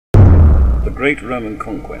the great Roman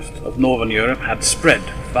conquest of northern Europe had spread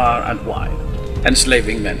far and wide,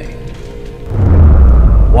 enslaving many.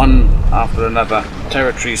 One after another,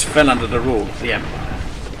 territories fell under the rule of the empire.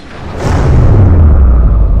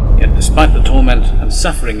 Yet despite the torment and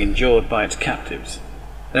suffering endured by its captives,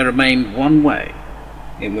 there remained one way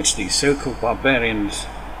in which these so-called barbarians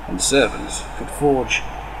and servants could forge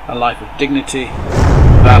a life of dignity,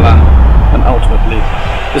 valor, and ultimately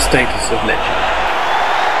the status of legend.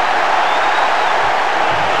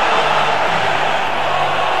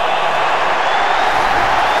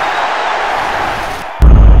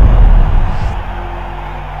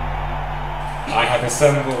 I have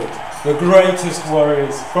assembled the greatest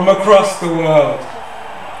warriors from across the world.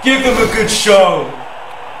 Give them a good show.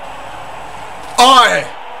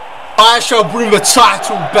 I shall bring the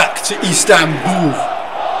title back to Istanbul.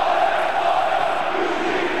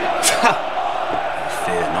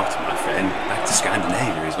 Fear not, my friend. Back to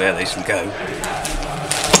Scandinavia is where they shall go.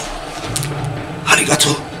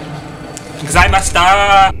 Arigato.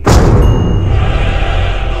 Gozaimashita.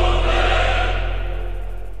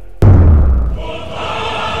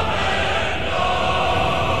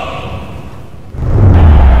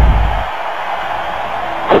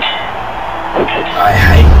 I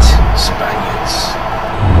hate Spaniards.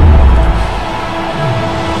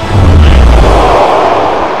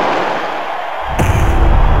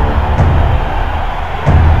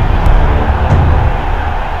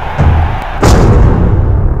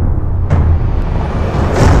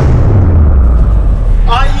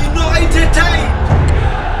 Are you not entertained?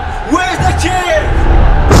 Where's the cheer?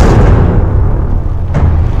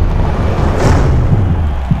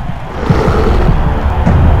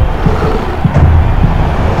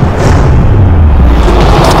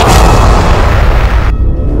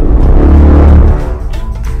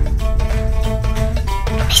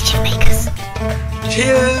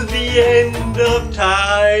 Till the end of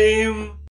time.